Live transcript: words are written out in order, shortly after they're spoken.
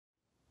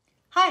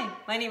Hi,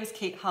 my name is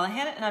Kate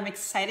Holohan, and I'm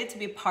excited to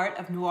be part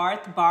of Noir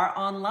at the Bar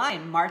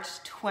Online, March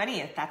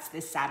 20th. That's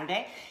this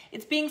Saturday.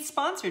 It's being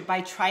sponsored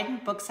by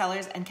Trident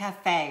Booksellers and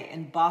Cafe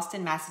in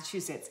Boston,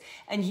 Massachusetts,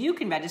 and you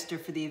can register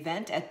for the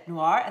event at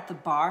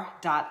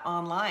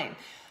noiratthebar.online.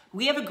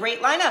 We have a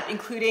great lineup,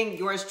 including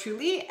yours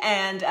truly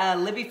and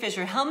Libby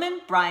Fisher-Hellman,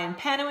 Brian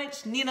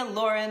Panowich, Nina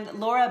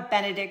Lauren, Laura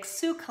Benedict,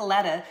 Sue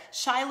Coletta,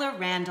 Shyla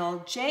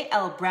Randall,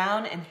 J.L.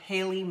 Brown, and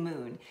Haley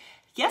Moon.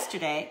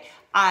 Yesterday,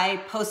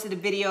 I posted a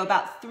video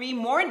about 3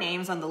 more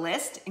names on the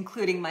list,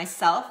 including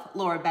myself,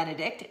 Laura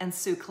Benedict, and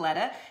Sue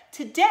Coletta.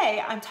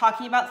 Today, I'm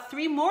talking about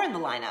 3 more in the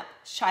lineup,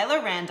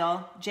 Shyla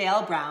Randall,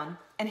 J.L. Brown,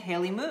 and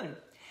Haley Moon.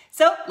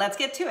 So let's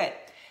get to it.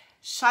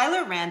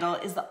 Shyla Randall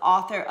is the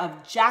author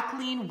of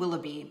Jacqueline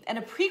Willoughby and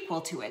a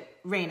prequel to it,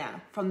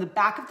 Raina, from the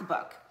back of the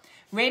book.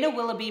 Raina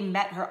Willoughby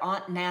met her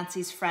Aunt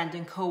Nancy's friend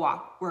and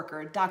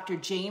co-worker, Dr.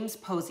 James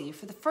Posey,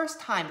 for the first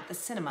time at the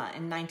cinema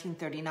in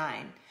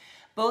 1939.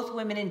 Both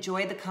women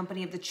enjoyed the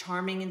company of the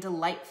charming and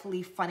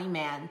delightfully funny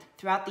man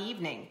throughout the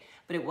evening,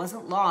 but it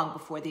wasn't long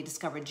before they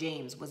discovered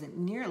James wasn't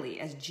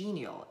nearly as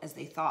genial as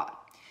they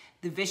thought.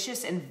 The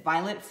vicious and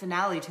violent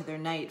finale to their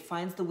night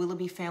finds the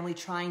Willoughby family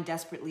trying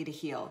desperately to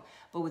heal,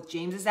 but with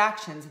James's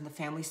actions and the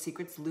family's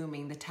secrets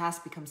looming, the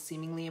task becomes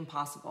seemingly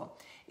impossible,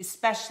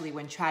 especially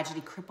when tragedy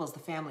cripples the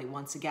family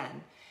once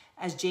again.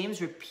 As James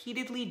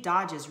repeatedly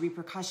dodges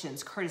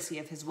repercussions courtesy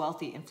of his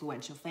wealthy,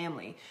 influential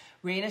family,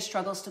 Raina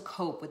struggles to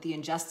cope with the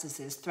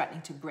injustices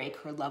threatening to break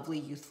her lovely,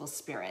 youthful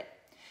spirit.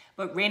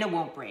 But Raina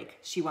won't break.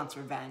 She wants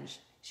revenge.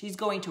 She's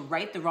going to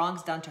right the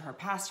wrongs done to her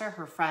pastor,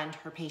 her friend,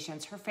 her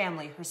patients, her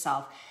family,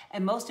 herself,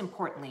 and most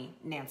importantly,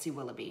 Nancy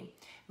Willoughby.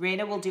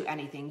 Raina will do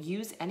anything,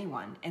 use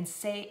anyone, and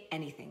say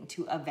anything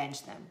to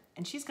avenge them,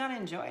 and she's going to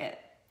enjoy it.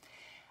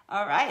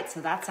 All right,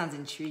 so that sounds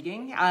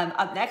intriguing.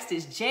 Up next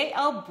is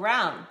J.L.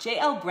 Brown.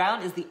 J.L.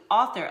 Brown is the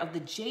author of the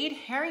Jade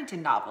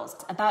Harrington novels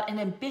about an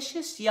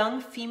ambitious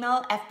young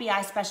female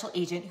FBI special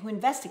agent who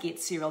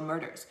investigates serial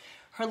murders.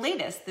 Her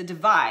latest, The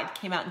Divide,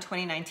 came out in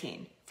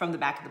 2019. From the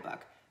back of the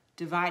book,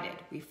 Divided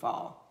We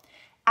Fall.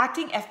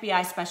 Acting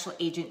FBI special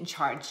agent in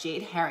charge,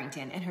 Jade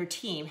Harrington, and her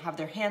team have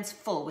their hands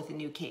full with a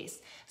new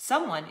case.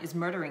 Someone is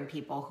murdering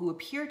people who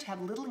appear to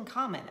have little in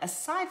common,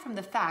 aside from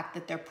the fact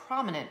that they're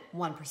prominent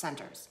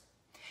one-percenters.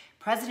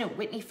 President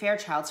Whitney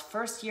Fairchild's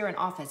first year in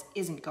office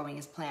isn't going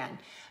as planned.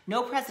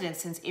 No president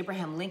since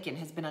Abraham Lincoln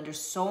has been under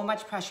so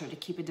much pressure to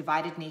keep a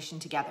divided nation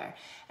together.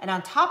 And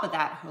on top of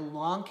that, her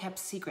long-kept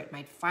secret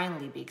might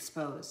finally be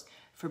exposed.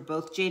 For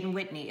both Jade and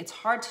Whitney, it's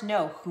hard to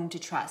know whom to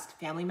trust.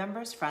 Family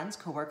members, friends,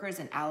 co-workers,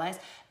 and allies,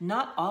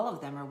 not all of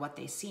them are what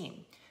they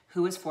seem.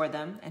 Who is for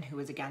them and who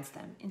is against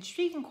them?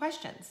 Intriguing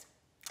questions.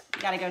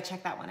 You gotta go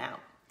check that one out.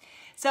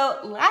 So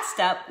last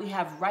up, we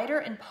have writer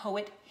and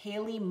poet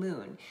Haley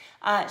Moon.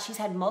 She's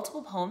had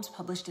multiple poems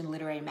published in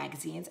literary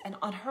magazines, and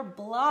on her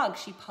blog,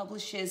 she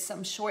publishes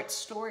some short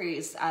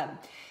stories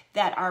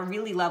that are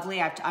really lovely.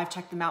 I've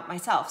checked them out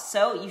myself.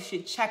 So you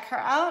should check her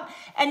out,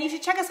 and you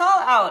should check us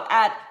all out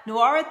at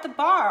Noir at the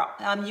Bar.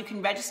 You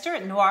can register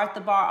at Noir at the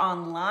Bar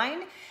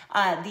online.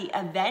 The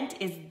event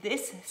is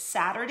this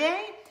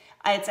Saturday.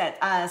 It's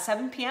at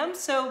 7 p.m.,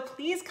 so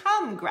please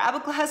come, grab a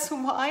glass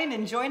of wine,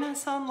 and join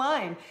us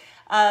online.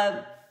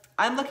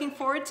 I'm looking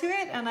forward to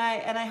it, and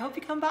I hope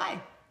you come by.